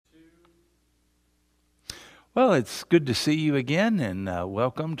Well, it's good to see you again, and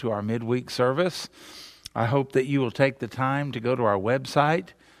welcome to our midweek service. I hope that you will take the time to go to our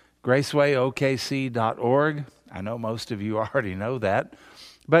website, gracewayokc.org. I know most of you already know that,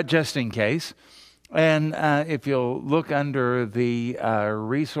 but just in case. And if you'll look under the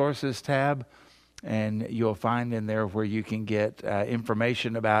resources tab, and you'll find in there where you can get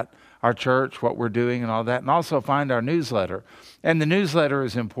information about our church, what we're doing, and all that, and also find our newsletter. And the newsletter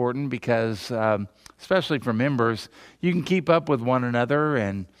is important because, especially for members, you can keep up with one another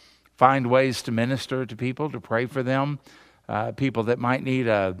and find ways to minister to people, to pray for them, people that might need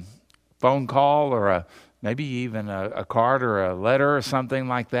a phone call or maybe even a card or a letter or something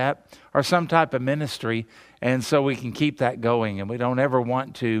like that, or some type of ministry. And so we can keep that going, and we don't ever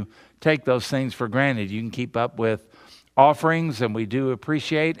want to take those things for granted. You can keep up with offerings, and we do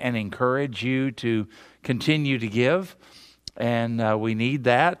appreciate and encourage you to continue to give. And we need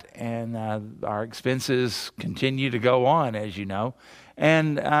that, and our expenses continue to go on, as you know.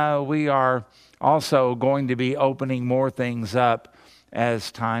 And we are also going to be opening more things up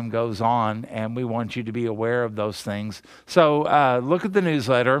as time goes on, and we want you to be aware of those things. So look at the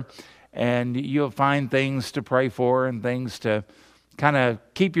newsletter, and you'll find things to pray for and things to kind of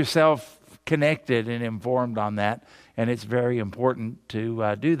keep yourself connected and informed on that, and it's very important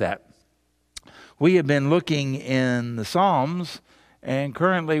to do that. We have been looking in the Psalms, and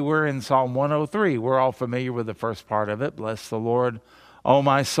currently we're in Psalm 103. We're all familiar with the first part of it. Bless the Lord, O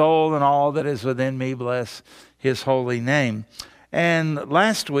my soul, and all that is within me, bless his holy name. And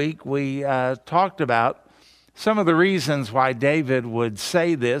last week we talked about some of the reasons why David would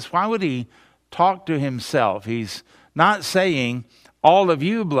say this. Why would he talk to himself? He's not saying, all of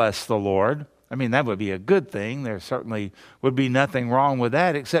you bless the Lord. I mean, that would be a good thing. There certainly would be nothing wrong with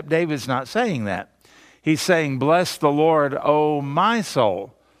that, except David's not saying that. He's saying, bless the Lord, O my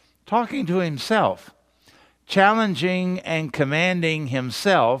soul, talking to himself, challenging and commanding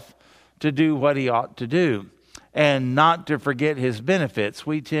himself to do what he ought to do and not to forget his benefits.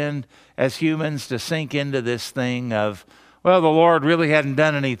 We tend, as humans, to sink into this thing of, well, the Lord really hadn't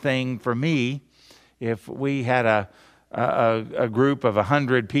done anything for me. If we had a group of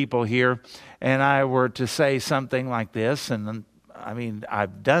 100 people here, and I were to say something like this, and I mean,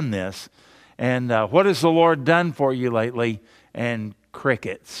 I've done this, and what has the Lord done for you lately? And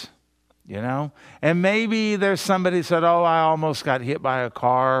crickets, you know? And maybe there's somebody who said, oh, I almost got hit by a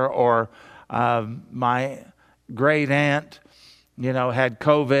car, or my great aunt, had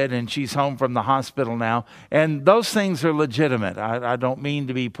COVID and she's home from the hospital now. And those things are legitimate. I don't mean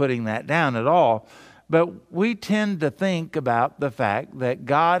to be putting that down at all. But we tend to think about the fact that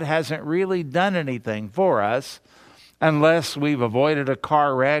God hasn't really done anything for us unless we've avoided a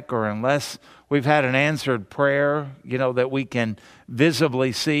car wreck or unless we've had an answered prayer, that we can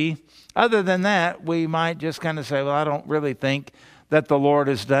visibly see. Other than that, we might just kind of say, well, I don't really think that the Lord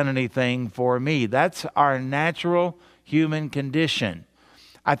has done anything for me. That's our natural human condition.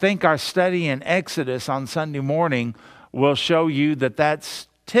 I think our study in Exodus on Sunday morning will show you that that's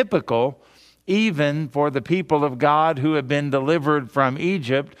typical even for the people of God who have been delivered from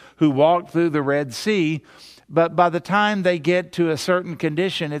Egypt, who walked through the Red Sea. But by the time they get to a certain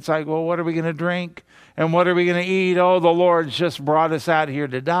condition, it's like, well, what are we going to drink? And what are we going to eat? Oh, the Lord's just brought us out here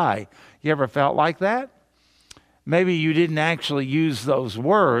to die. You ever felt like that? Maybe you didn't actually use those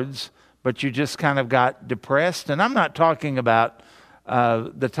words, but you just kind of got depressed. And I'm not talking about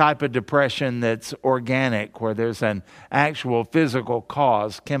the type of depression that's organic, where there's an actual physical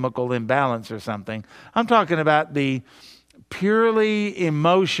cause, chemical imbalance or something. I'm talking about the purely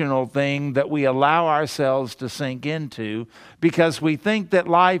emotional thing that we allow ourselves to sink into because we think that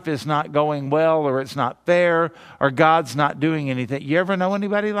life is not going well, or it's not fair, or God's not doing anything. You ever know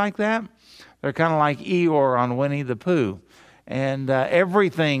anybody like that? They're kind of like Eeyore on Winnie the Pooh. And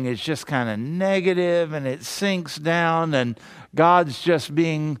everything is just kind of negative, and it sinks down, and God's just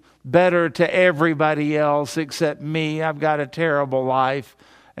being better to everybody else except me. I've got a terrible life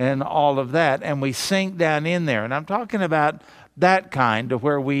and all of that. And we sink down in there. And I'm talking about that kind of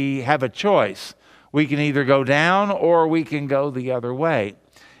where we have a choice. We can either go down or we can go the other way.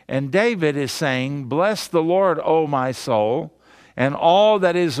 And David is saying, bless the Lord, O my soul, and all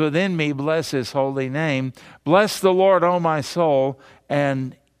that is within me, bless his holy name. Bless the Lord, O my soul.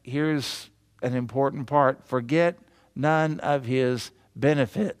 And here's an important part. Forget none of his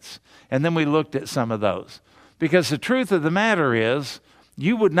benefits. And then we looked at some of those. Because the truth of the matter is,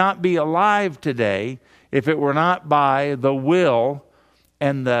 you would not be alive today if it were not by the will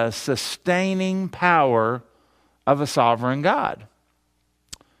and the sustaining power of a sovereign God.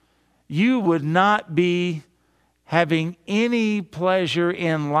 You would not be having any pleasure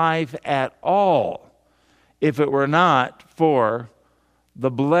in life at all if it were not for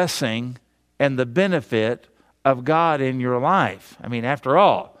the blessing and the benefit of God in your life. I mean, after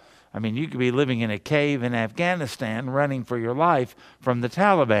all, you could be living in a cave in Afghanistan running for your life from the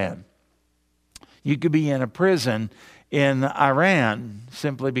Taliban. You could be in a prison in Iran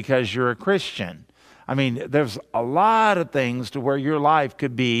simply because you're a Christian. There's a lot of things to where your life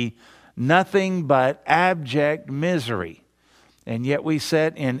could be nothing but abject misery. And yet we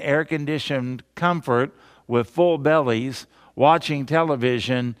sit in air-conditioned comfort with full bellies, watching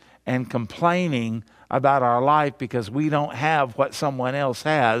television and complaining about our life because we don't have what someone else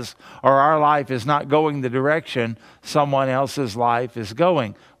has, or our life is not going the direction someone else's life is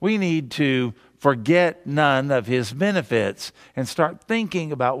going. We need to forget none of His benefits and start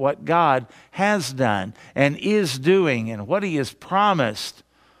thinking about what God has done and is doing and what He has promised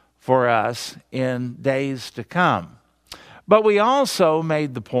for us in days to come. But we also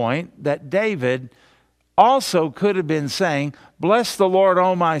made the point that David also could have been saying, "Bless the Lord,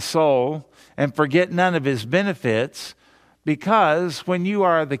 O my soul, and forget none of His benefits," because when you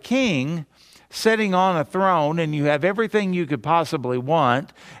are the king sitting on a throne and you have everything you could possibly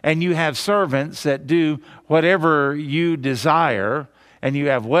want, and you have servants that do whatever you desire, and you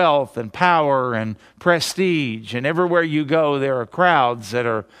have wealth and power and prestige, and everywhere you go there are crowds that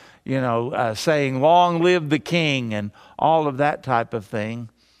are saying, "Long live the king," and all of that type of thing,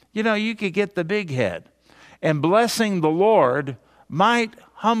 you could get the big head. And blessing the Lord might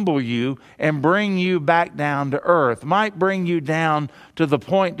humble you and bring you back down to earth, might bring you down to the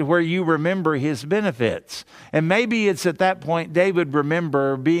point to where you remember His benefits. And maybe it's at that point David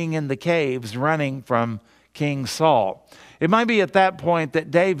remember being in the caves running from King Saul. It might be at that point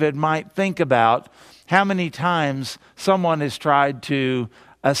that David might think about how many times someone has tried to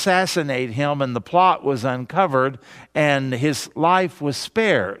assassinate him and the plot was uncovered and his life was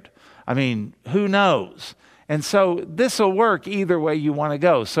spared. Who knows? And so this will work either way you want to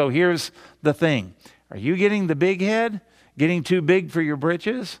go. So here's the thing. Are you getting the big head? Getting too big for your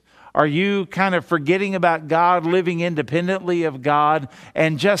britches? Are you kind of forgetting about God, living independently of God,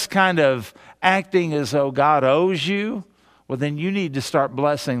 and just kind of acting as though God owes you? Well, then you need to start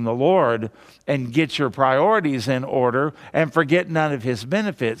blessing the Lord and get your priorities in order and forget none of His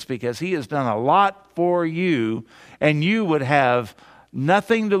benefits, because He has done a lot for you, and you would have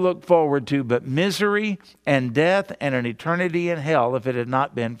nothing to look forward to but misery and death and an eternity in hell if it had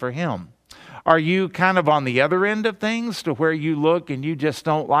not been for Him. Are you kind of on the other end of things to where you look and you just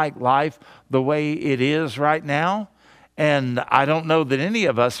don't like life the way it is right now? And I don't know that any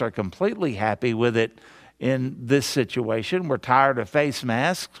of us are completely happy with it in this situation. We're tired of face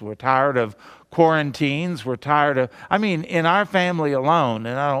masks. We're tired of quarantines. We're tired of, in our family alone,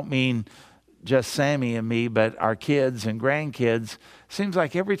 and I don't mean just Sammy and me, but our kids and grandkids, seems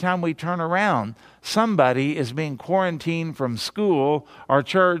like every time we turn around, somebody is being quarantined from school or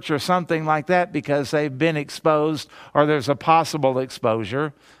church or something like that because they've been exposed or there's a possible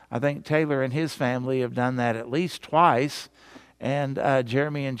exposure. I think Taylor and his family have done that at least twice, and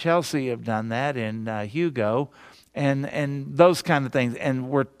Jeremy and Chelsea have done that in Hugo, and those kind of things. And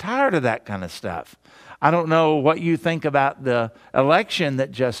we're tired of that kind of stuff. I don't know what you think about the election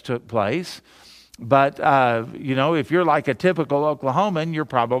that just took place, but, if you're like a typical Oklahoman, you're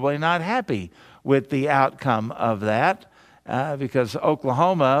probably not happy with the outcome of that because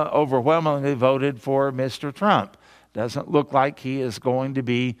Oklahoma overwhelmingly voted for Mr. Trump. Doesn't look like he is going to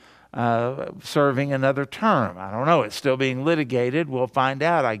be serving another term. I don't know. It's still being litigated. We'll find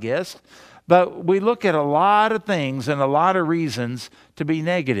out, I guess. But we look at a lot of things and a lot of reasons to be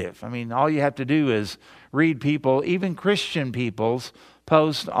negative. All you have to do is read people, even Christian people's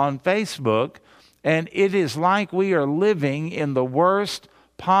posts on Facebook, and it is like we are living in the worst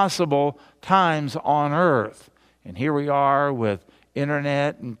possible times on earth. And here we are with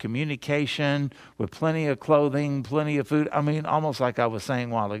internet and communication, with plenty of clothing, plenty of food. Almost like I was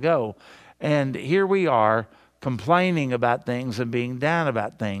saying a while ago. And here we are complaining about things and being down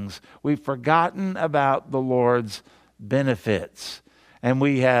about things. We've forgotten about the Lord's benefits. And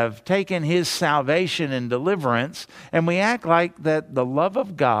we have taken His salvation and deliverance, and we act like that the love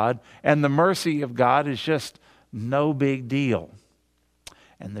of God and the mercy of God is just no big deal.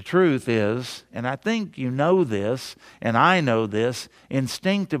 And the truth is, and I think you know this, and I know this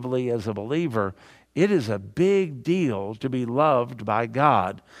instinctively as a believer, it is a big deal to be loved by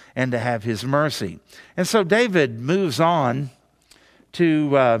God and to have His mercy. And so David moves on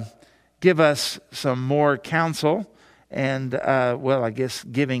to give us some more counsel and,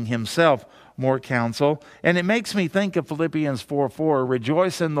 giving himself more counsel. And it makes me think of Philippians 4:4,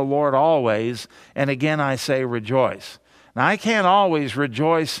 rejoice in the Lord always, and again I say rejoice. Now, I can't always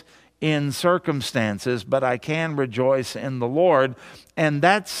rejoice in circumstances, but I can rejoice in the Lord. And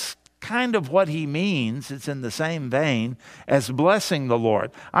that's kind of what he means. It's in the same vein as blessing the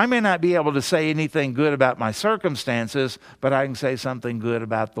Lord. I may not be able to say anything good about my circumstances, but I can say something good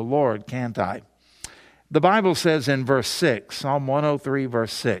about the Lord, can't I? The Bible says in verse 6, Psalm 103,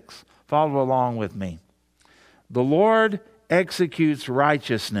 verse 6, follow along with me. The Lord executes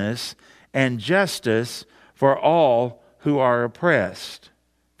righteousness and justice for all who are oppressed.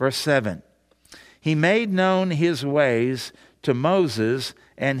 Verse 7, he made known his ways to Moses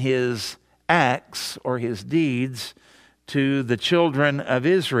and his acts or his deeds to the children of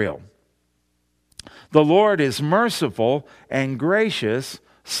Israel. The Lord is merciful and gracious,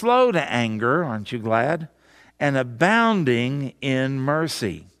 slow to anger, aren't you glad? And abounding in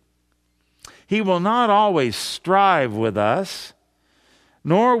mercy. He will not always strive with us,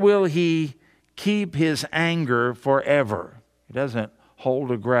 nor will he keep his anger forever. He doesn't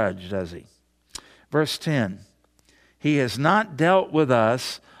hold a grudge, does he? Verse 10, he has not dealt with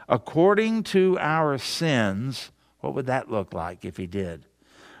us according to our sins. What would that look like if he did?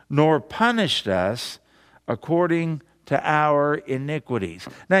 Nor punished us according to our iniquities.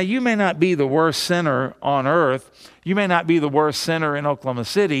 Now, you may not be the worst sinner on earth. You may not be the worst sinner in Oklahoma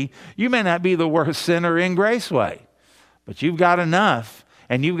City. You may not be the worst sinner in Graceway. But you've got enough,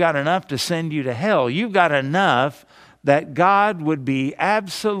 and you've got enough to send you to hell. You've got enough that God would be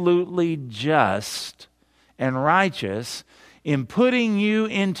absolutely just and righteous in putting you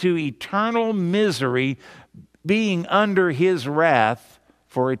into eternal misery, being under his wrath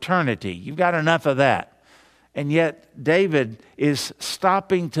for eternity. You've got enough of that. And yet David is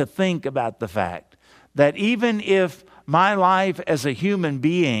stopping to think about the fact that even if my life as a human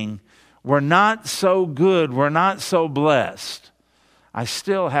being were not so good, were not so blessed, I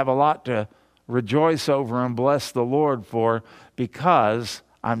still have a lot to rejoice over and bless the Lord for, because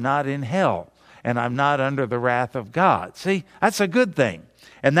I'm not in hell and I'm not under the wrath of God. See, that's a good thing.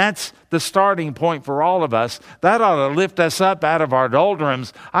 And that's the starting point for all of us. That ought to lift us up out of our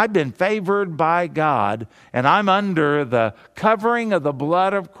doldrums. I've been favored by God, and I'm under the covering of the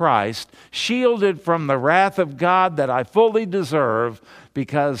blood of Christ, shielded from the wrath of God that I fully deserve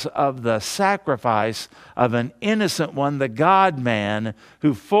because of the sacrifice of an innocent one, the God-man,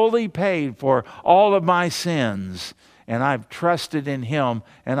 who fully paid for all of my sins. And I've trusted in him,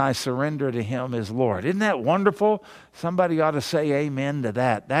 and I surrender to him as Lord. Isn't that wonderful? Somebody ought to say amen to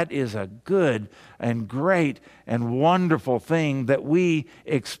that. That is a good and great and wonderful thing that we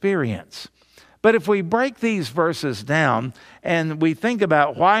experience. But if we break these verses down and we think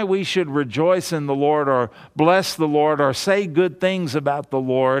about why we should rejoice in the Lord or bless the Lord or say good things about the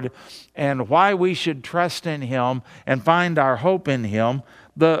Lord, and why we should trust in him and find our hope in him,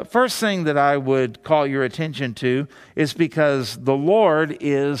 the first thing that I would call your attention to is because the Lord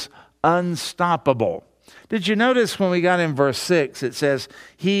is unstoppable. Did you notice when we got in verse 6, it says,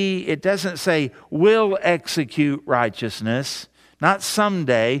 it doesn't say will execute righteousness, not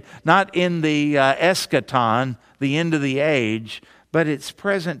someday, not in the eschaton, the end of the age, but it's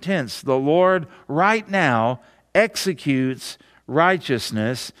present tense. The Lord right now executes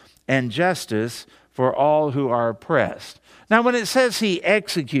righteousness and justice for all who are oppressed. Now, when it says he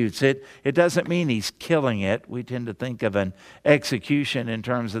executes it, it doesn't mean he's killing it. We tend to think of an execution in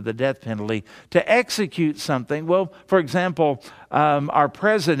terms of the death penalty. To execute something, well, for example, our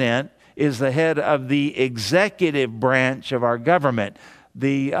president is the head of the executive branch of our government.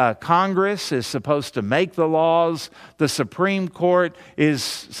 The Congress is supposed to make the laws. The Supreme Court is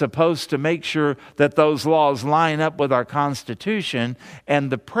supposed to make sure that those laws line up with our Constitution. And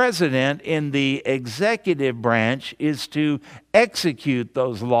the president in the executive branch is to execute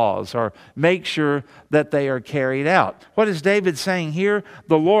those laws or make sure that they are carried out. What is David saying here?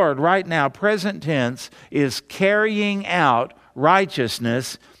 The Lord, right now, present tense, is carrying out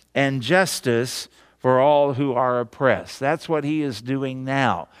righteousness and justice for all who are oppressed. That's what he is doing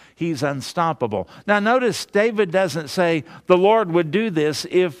now. He's unstoppable. Now notice David doesn't say the Lord would do this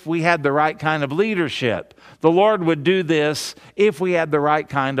if we had the right kind of leadership. The Lord would do this if we had the right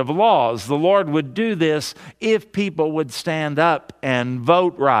kind of laws. The Lord would do this if people would stand up and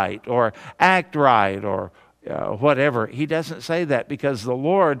vote right or act right or whatever. He doesn't say that because the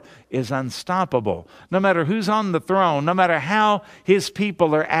Lord is unstoppable. No matter who's on the throne, no matter how his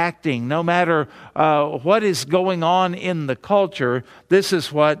people are acting, no matter what is going on in the culture, this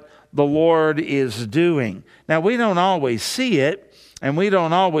is what the Lord is doing. Now, we don't always see it and we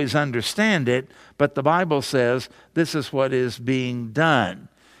don't always understand it, but the Bible says this is what is being done.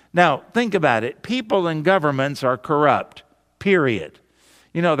 Now, think about it. People and governments are corrupt, period.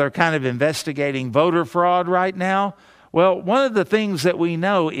 You know, they're kind of investigating voter fraud right now. Well, one of the things that we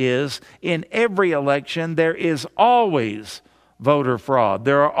know is in every election there is always voter fraud.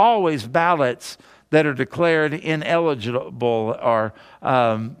 There are always ballots that are declared ineligible or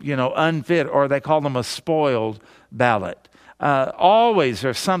unfit, or they call them a spoiled ballot. Always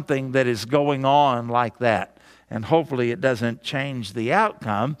there's something that is going on like that, and hopefully it doesn't change the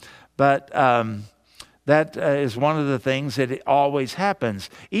outcome, but that is one of the things that it always happens.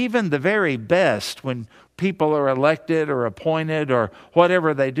 Even the very best, when people are elected or appointed or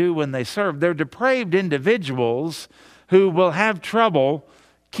whatever they do when they serve, they're depraved individuals who will have trouble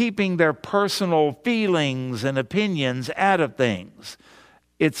keeping their personal feelings and opinions out of things.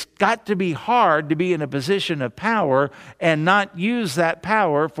 It's got to be hard to be in a position of power and not use that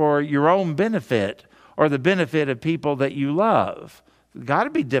power for your own benefit or the benefit of people that you love. It's got to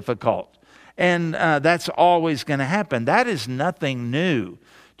be difficult. And that's always going to happen. That is nothing new.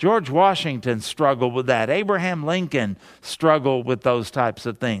 George Washington struggled with that. Abraham Lincoln struggled with those types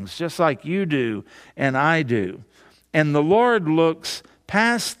of things, just like you do and I do. And the Lord looks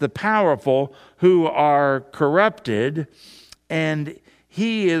past the powerful who are corrupted, and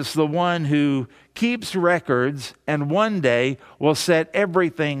He is the one who keeps records and one day will set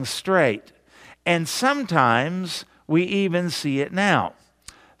everything straight. And sometimes we even see it now.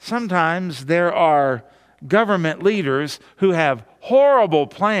 Sometimes there are government leaders who have horrible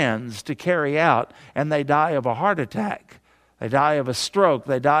plans to carry out, and they die of a heart attack. They die of a stroke.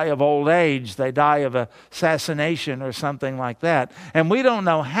 They die of old age. They die of assassination or something like that. And we don't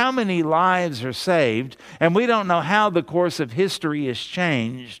know how many lives are saved, and we don't know how the course of history is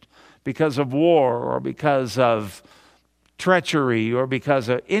changed because of war or because of treachery or because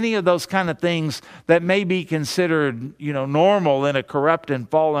of any of those kind of things that may be considered, normal in a corrupt and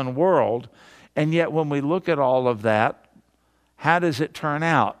fallen world. And yet when we look at all of that, how does it turn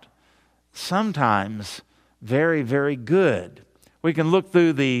out? Sometimes very, very good. We can look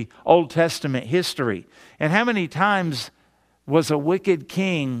through the Old Testament history, and how many times was a wicked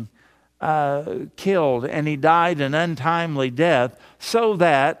king killed, and he died an untimely death so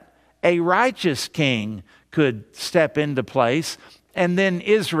that a righteous king could step into place, and then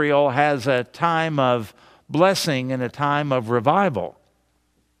Israel has a time of blessing and a time of revival.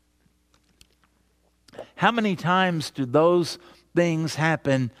 How many times do those things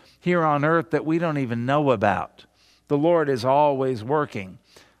happen here on earth that we don't even know about? The Lord is always working.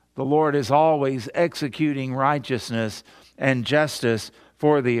 The Lord is always executing righteousness and justice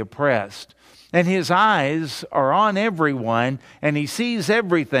for the oppressed. And His eyes are on everyone, and He sees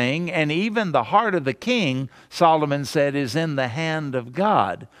everything, and even the heart of the king, Solomon said, is in the hand of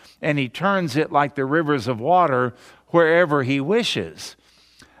God, and He turns it like the rivers of water wherever He wishes.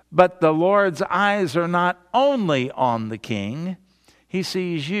 But the Lord's eyes are not only on the king. He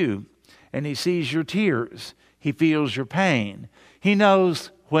sees you, and He sees your tears. He feels your pain. He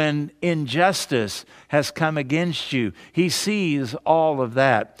knows when injustice has come against you. He sees all of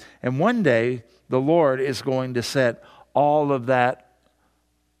that. And one day, the Lord is going to set all of that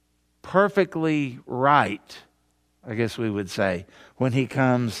perfectly right, I guess we would say, when He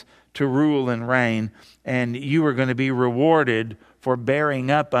comes to rule and reign. And you are going to be rewarded for bearing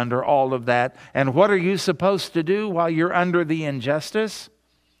up under all of that. And what are you supposed to do while you're under the injustice?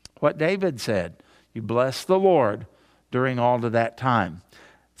 What David said, you bless the Lord during all of that time.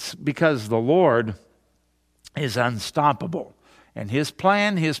 It's because the Lord is unstoppable, and His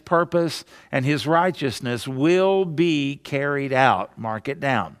plan, His purpose, and His righteousness will be carried out. Mark it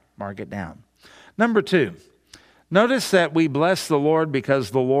down. Mark it down. Number 2, notice that we bless the Lord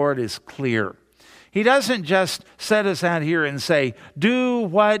because the Lord is clear. He doesn't just set us out here and say, do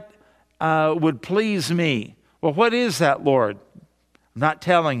what would please me. Well, what is that, Lord? I'm not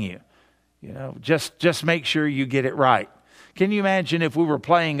telling you. Just make sure you get it right. Can you imagine if we were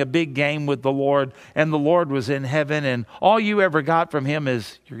playing a big game with the Lord and the Lord was in heaven and all you ever got from Him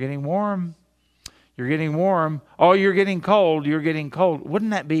is, you're getting warm. You're getting warm. Oh, you're getting cold. You're getting cold.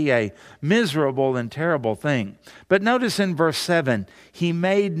 Wouldn't that be a miserable and terrible thing? But notice in verse 7, He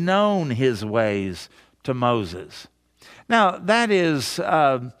made known His ways to Moses. Now, that is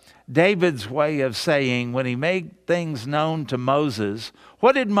David's way of saying when he made things known to Moses,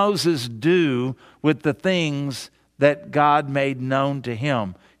 what did Moses do with the things that God made known to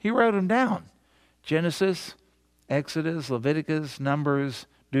him? He wrote them down. Genesis, Exodus, Leviticus, Numbers,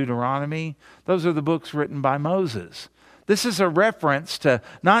 Deuteronomy. Those are the books written by Moses. This is a reference to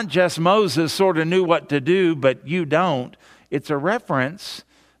not just Moses sort of knew what to do, but you don't. It's a reference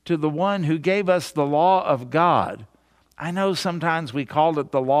to the one who gave us the law of God. I know sometimes we call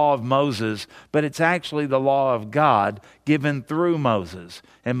it the law of Moses, but it's actually the law of God given through Moses.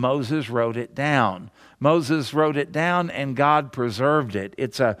 And Moses wrote it down. Moses wrote it down and God preserved it.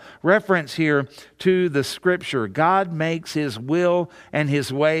 It's a reference here to the Scripture. God makes His will and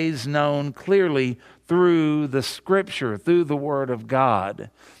His ways known clearly through the Scripture, through the Word of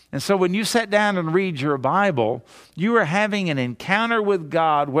God. And so when you sit down and read your Bible, you are having an encounter with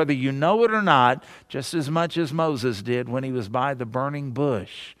God, whether you know it or not, just as much as Moses did when he was by the burning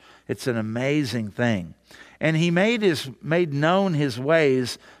bush. It's an amazing thing. And He made known His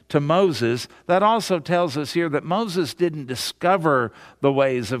ways to Moses. That also tells us here that Moses didn't discover the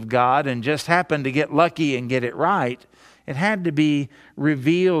ways of God and just happened to get lucky and get it right. It had to be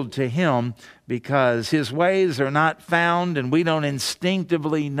revealed to him because His ways are not found and we don't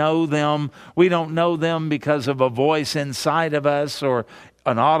instinctively know them. We don't know them because of a voice inside of us or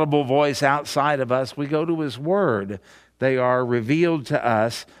an audible voice outside of us. We go to His Word. They are revealed to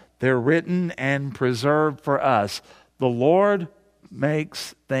us. They're written and preserved for us. The Lord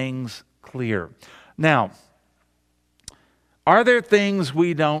makes things clear. Now, are there things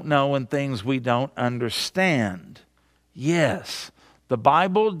we don't know and things we don't understand? Yes, the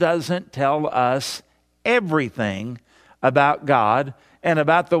Bible doesn't tell us everything about God and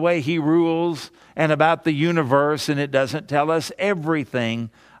about the way He rules and about the universe, and it doesn't tell us everything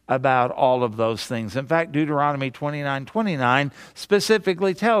about all of those things. In fact, Deuteronomy 29:29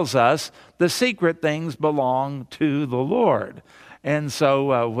 specifically tells us the secret things belong to the Lord. And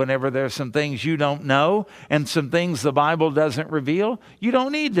so whenever there's some things you don't know and some things the Bible doesn't reveal, you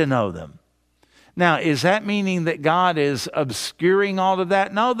don't need to know them. Now, is that meaning that God is obscuring all of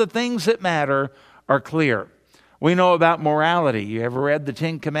that? No, the things that matter are clear. We know about morality. You ever read the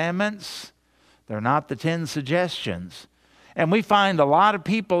 10 Commandments? They're not the 10 suggestions. And we find a lot of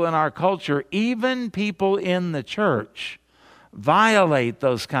people in our culture, even people in the church, violate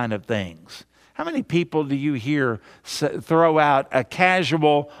those kind of things. How many people do you hear throw out a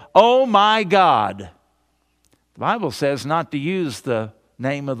casual, "Oh my God"? The Bible says not to use the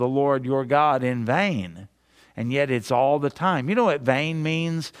name of the Lord your God in vain. And yet it's all the time. You know what vain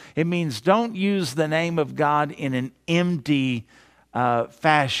means? It means don't use the name of God in an empty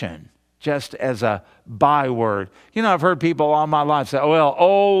fashion, just as a byword. You know, I've heard people all my life say, "Well,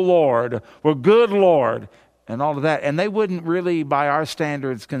 oh Lord," or "Good Lord," and all of that. And they wouldn't really, by our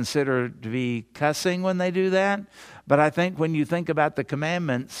standards, consider to be cussing when they do that. But I think when you think about the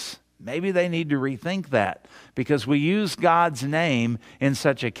commandments, maybe they need to rethink that because we use God's name in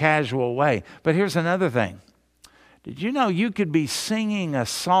such a casual way. But here's another thing. Did you know you could be singing a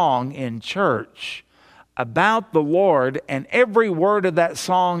song in church about the Lord and every word of that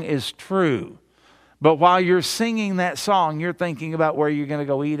song is true? But while you're singing that song, you're thinking about where you're going to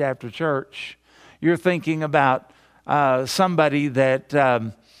go eat after church. You're thinking about somebody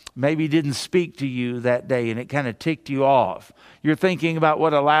that maybe didn't speak to you that day and it kind of ticked you off. You're thinking about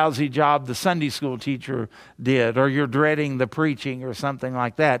what a lousy job the Sunday school teacher did, or you're dreading the preaching or something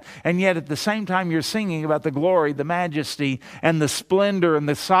like that. And yet at the same time you're singing about the glory, the majesty, and the splendor and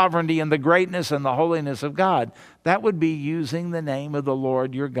the sovereignty and the greatness and the holiness of God. That would be using the name of the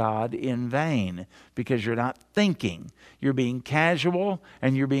Lord your God in vain because you're not thinking. You're being casual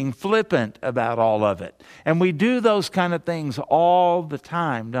and you're being flippant about all of it. And we do those kind of things all the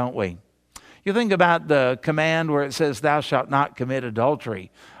time, don't we? You think about the command where it says, "Thou shalt not commit adultery."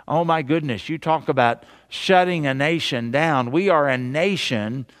 Oh my goodness, you talk about shutting a nation down. We are a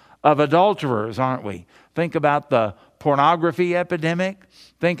nation of adulterers, aren't we? Think about the pornography epidemic.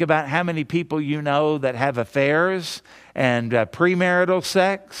 Think about how many people you know that have affairs and premarital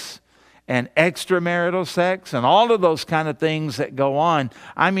sex and extramarital sex and all of those kind of things that go on.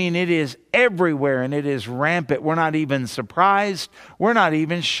 I mean, it is everywhere and it is rampant. We're not even surprised. We're not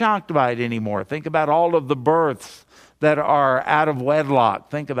even shocked by it anymore. Think about all of the births that are out of wedlock.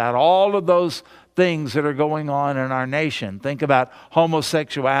 Think about all of those things that are going on in our nation. Think about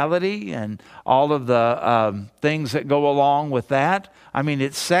homosexuality and all of the things that go along with that. I mean,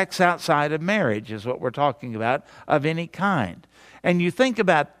 it's sex outside of marriage is what we're talking about of any kind. And you think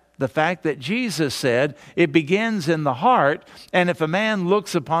about the fact that Jesus said it begins in the heart, and if a man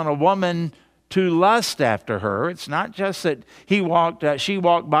looks upon a woman to lust after her, it's not just that she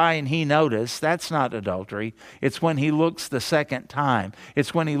walked by and he noticed. That's not adultery. It's when he looks the second time.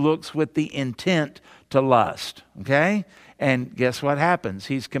 It's when he looks with the intent to lust. Okay? And guess what happens?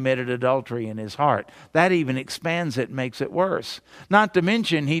 He's committed adultery in his heart. That even expands it, makes it worse. Not to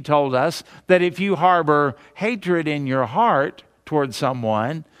mention, he told us that if you harbor hatred in your heart toward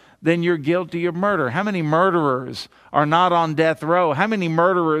someone, then you're guilty of murder. How many murderers are not on death row? How many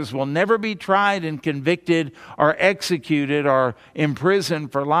murderers will never be tried and convicted or executed or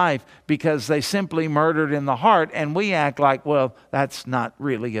imprisoned for life because they simply murdered in the heart? And we act like, well, that's not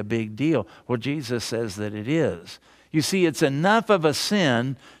really a big deal. Well, Jesus says that it is. You see, it's enough of a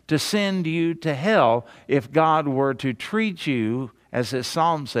sin to send you to hell if God were to treat you, as his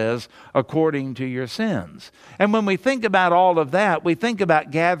psalm says, according to your sins. And when we think about all of that, we think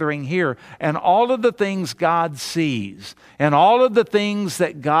about gathering here and all of the things God sees and all of the things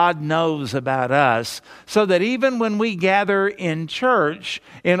that God knows about us, so that even when we gather in church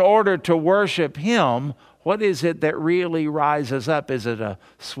in order to worship him, what is it that really rises up? Is it a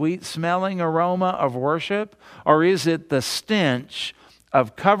sweet-smelling aroma of worship? Or is it the stench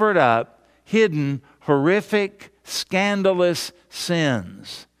of covered up, hidden, horrific, scandalous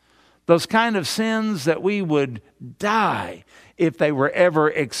sins? Those kind of sins that we would die if they were ever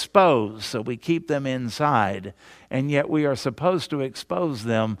exposed. So we keep them inside. And yet we are supposed to expose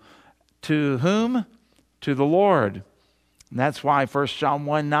them to whom? To the Lord. And that's why 1 John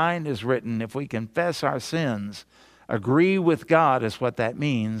 1:9 is written. If we confess our sins, agree with God is what that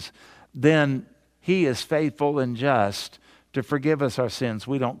means, then he is faithful and just to forgive us our sins.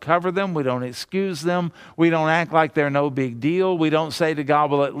 We don't cover them. We don't excuse them. We don't act like they're no big deal. We don't say to God,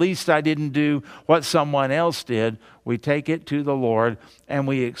 well, at least I didn't do what someone else did. We take it to the Lord and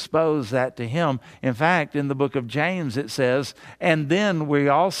we expose that to him. In fact, in the book of James it says, and then we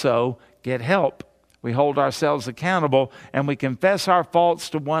also get help. We hold ourselves accountable and we confess our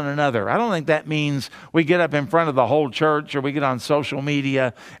faults to one another. I don't think that means we get up in front of the whole church or we get on social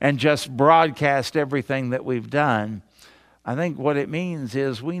media and just broadcast everything that we've done. I think what it means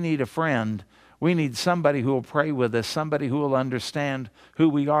is we need a friend. We need somebody who will pray with us, somebody who will understand who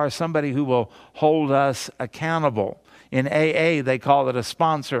we are, somebody who will hold us accountable. In AA, they call it a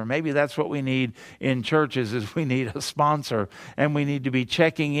sponsor. Maybe that's what we need in churches, is we need a sponsor. And we need to be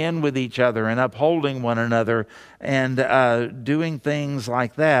checking in with each other and upholding one another and doing things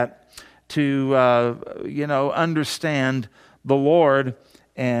like that to, understand the Lord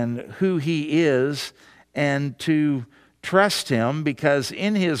and who he is, and to trust him, because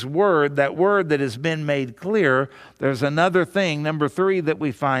in his word, that word that has been made clear, there's another thing. Number 3 that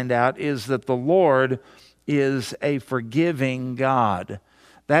we find out is that the Lord is a forgiving God.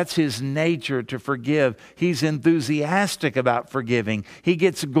 That's his nature, to forgive. He's enthusiastic about forgiving. He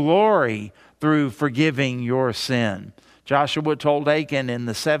gets glory through forgiving your sin. Joshua told Achan in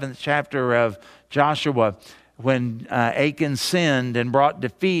the 7th chapter of Joshua, when Achan sinned and brought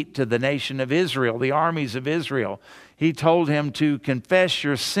defeat to the nation of Israel, the armies of Israel, he told him to confess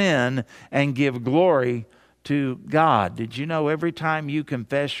your sin and give glory to God. Did you know every time you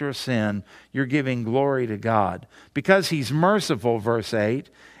confess your sin, you're giving glory to God? Because he's merciful, verse 8,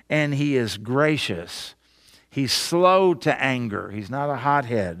 and he is gracious. He's slow to anger. He's not a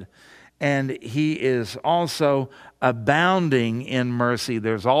hothead. And he is also abounding in mercy.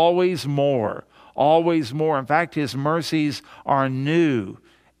 There's always more. Always more. In fact, his mercies are new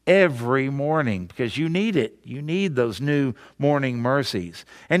every morning, because you need it. You need those new morning mercies.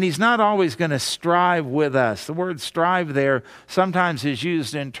 And he's not always going to strive with us. The word strive there sometimes is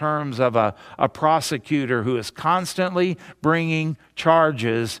used in terms of a prosecutor who is constantly bringing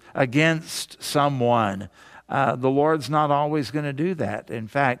charges against someone. The Lord's not always going to do that. In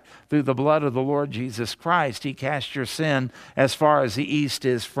fact, through the blood of the Lord Jesus Christ, he cast your sin as far as the east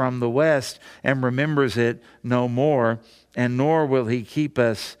is from the west and remembers it no more. And nor will he keep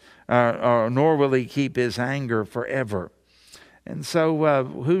us, nor will he keep his anger forever. And so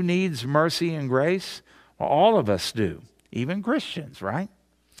who needs mercy and grace? Well, all of us do, even Christians, right?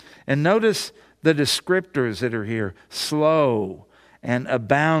 And notice the descriptors that are here: slow and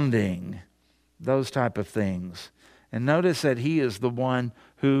abounding, those type of things. And notice that he is the one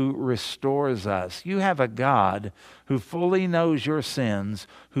who restores us. You have a God who fully knows your sins,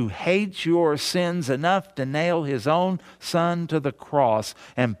 who hates your sins enough to nail his own son to the cross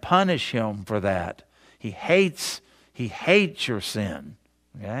and punish him for that. He hates your sin,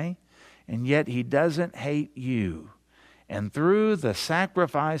 okay? And yet he doesn't hate you. And through the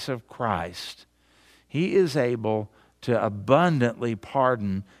sacrifice of Christ, he is able to abundantly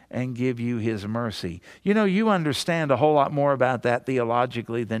pardon and give you his mercy. You know, you understand a whole lot more about that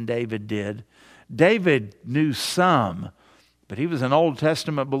theologically than David did. David knew some, but he was an Old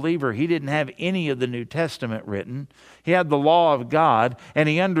Testament believer. He didn't have any of the New Testament written. He had the law of God, and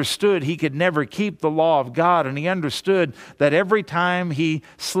he understood he could never keep the law of God, and he understood that every time he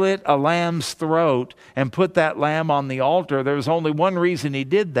slit a lamb's throat and put that lamb on the altar, there was only one reason he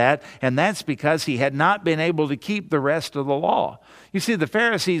did that, and that's because he had not been able to keep the rest of the law. You see, the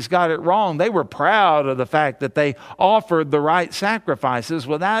Pharisees got it wrong. They were proud of the fact that they offered the right sacrifices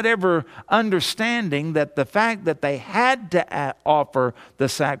without ever understanding that the fact that they had to offer the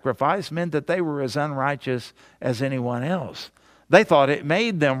sacrifice meant that they were as unrighteous as anyone else. They thought it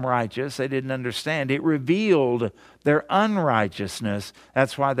made them righteous. They didn't understand. It revealed their unrighteousness.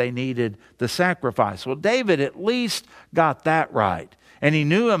 That's why they needed the sacrifice. Well, David at least got that right. And he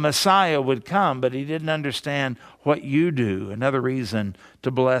knew a Messiah would come, but he didn't understand what you do. Another reason to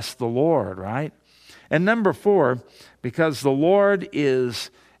bless the Lord, right? And number 4, because the Lord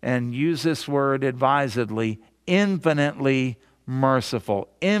is, and use this word advisedly, infinitely merciful.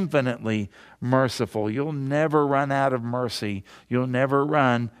 Infinitely merciful. You'll never run out of mercy. You'll never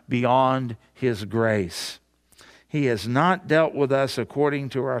run beyond His grace. He has not dealt with us according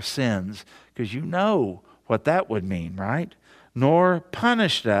to our sins, because you know what that would mean, right? Nor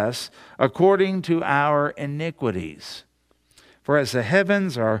punished us according to our iniquities. For as the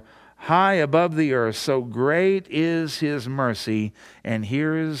heavens are high above the earth, so great is His mercy. And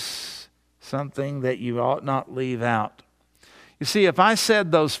here's something that you ought not leave out. You see, if I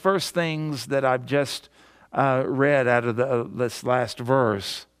said those first things that I've just read out of this last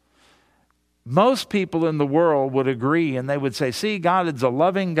verse, most people in the world would agree, and they would say, see, God is a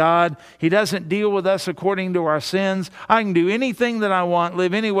loving God. He doesn't deal with us according to our sins. I can do anything that I want,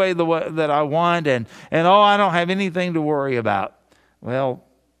 live any way that I want, and I don't have anything to worry about. Well,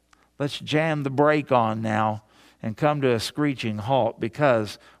 let's jam the brake on now and come to a screeching halt,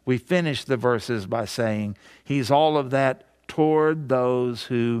 because we finish the verses by saying He's all of that toward those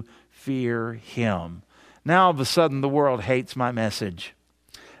who fear Him. Now all of a sudden the world hates my message.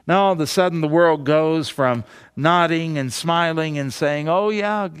 Now all of a sudden the world goes from nodding and smiling and saying, oh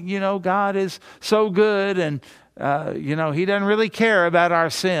yeah, God is so good, and He doesn't really care about our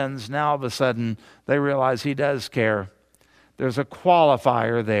sins. Now all of a sudden they realize He does care. There's a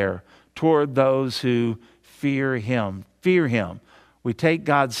qualifier there, toward those who fear Him. Fear Him. We take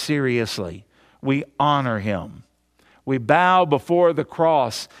God seriously. We honor Him. We bow before the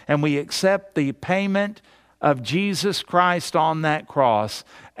cross, and we accept the payment of Jesus Christ on that cross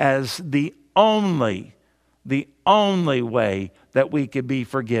as the only way that we could be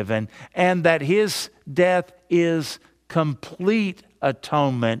forgiven, and that His death is complete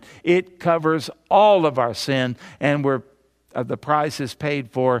atonement. It covers all of our sin, and the price is paid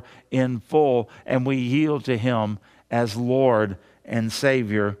for in full, and we yield to Him as Lord and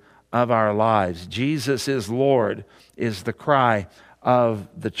Savior of our lives. Jesus is Lord is the cry of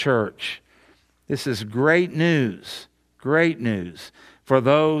the church. This is great news for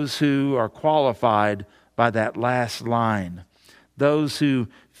those who are qualified by that last line. Those who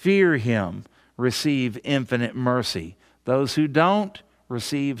fear Him receive infinite mercy. Those who don't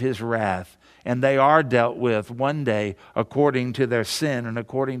receive His wrath, and they are dealt with one day according to their sin and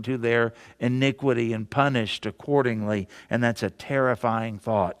according to their iniquity, and punished accordingly. And that's a terrifying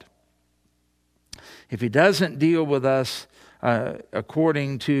thought. If He doesn't deal with us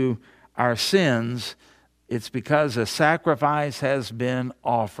according to our sins, it's because a sacrifice has been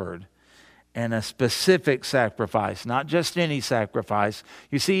offered, and a specific sacrifice, not just any sacrifice.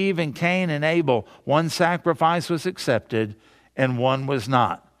 You see, even Cain and Abel, one sacrifice was accepted and one was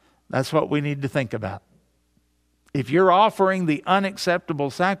not. That's what we need to think about. If you're offering the unacceptable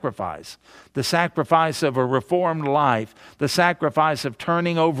sacrifice, the sacrifice of a reformed life, the sacrifice of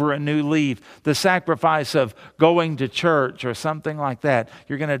turning over a new leaf, the sacrifice of going to church or something like that,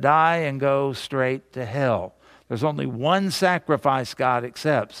 you're going to die and go straight to hell. There's only one sacrifice God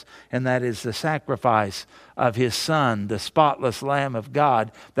accepts, and that is the sacrifice of His Son, the spotless Lamb of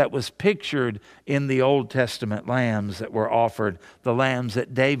God that was pictured in the Old Testament lambs that were offered, the lambs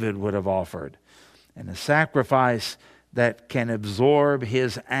that David would have offered. And a sacrifice that can absorb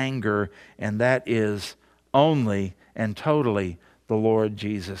His anger, and that is only and totally the Lord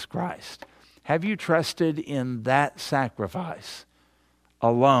Jesus Christ. Have you trusted in that sacrifice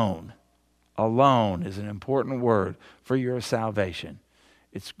alone? Alone is an important word for your salvation.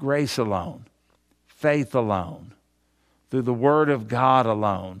 It's grace alone, faith alone, through the Word of God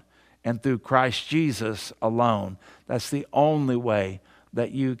alone, and through Christ Jesus alone. That's the only way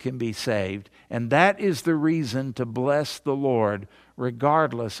that you can be saved. And that is the reason to bless the Lord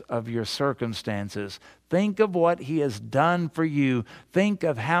regardless of your circumstances. Think of what He has done for you. Think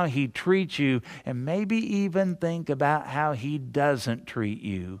of how He treats you, and maybe even think about how He doesn't treat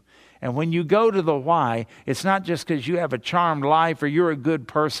you. And when you go to the why, it's not just because you have a charmed life or you're a good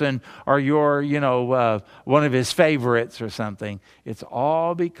person or you're, one of His favorites or something. It's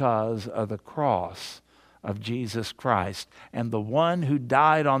all because of the cross of Jesus Christ and the one who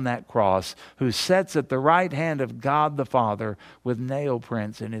died on that cross, who sits at the right hand of God the Father with nail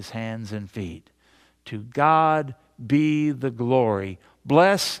prints in his hands and feet. To God be the glory.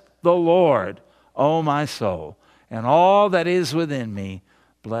 Bless the Lord, O my soul, and all that is within me.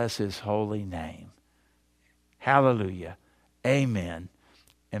 Bless his holy name. Hallelujah. Amen.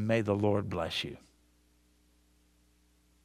 And may the Lord bless you.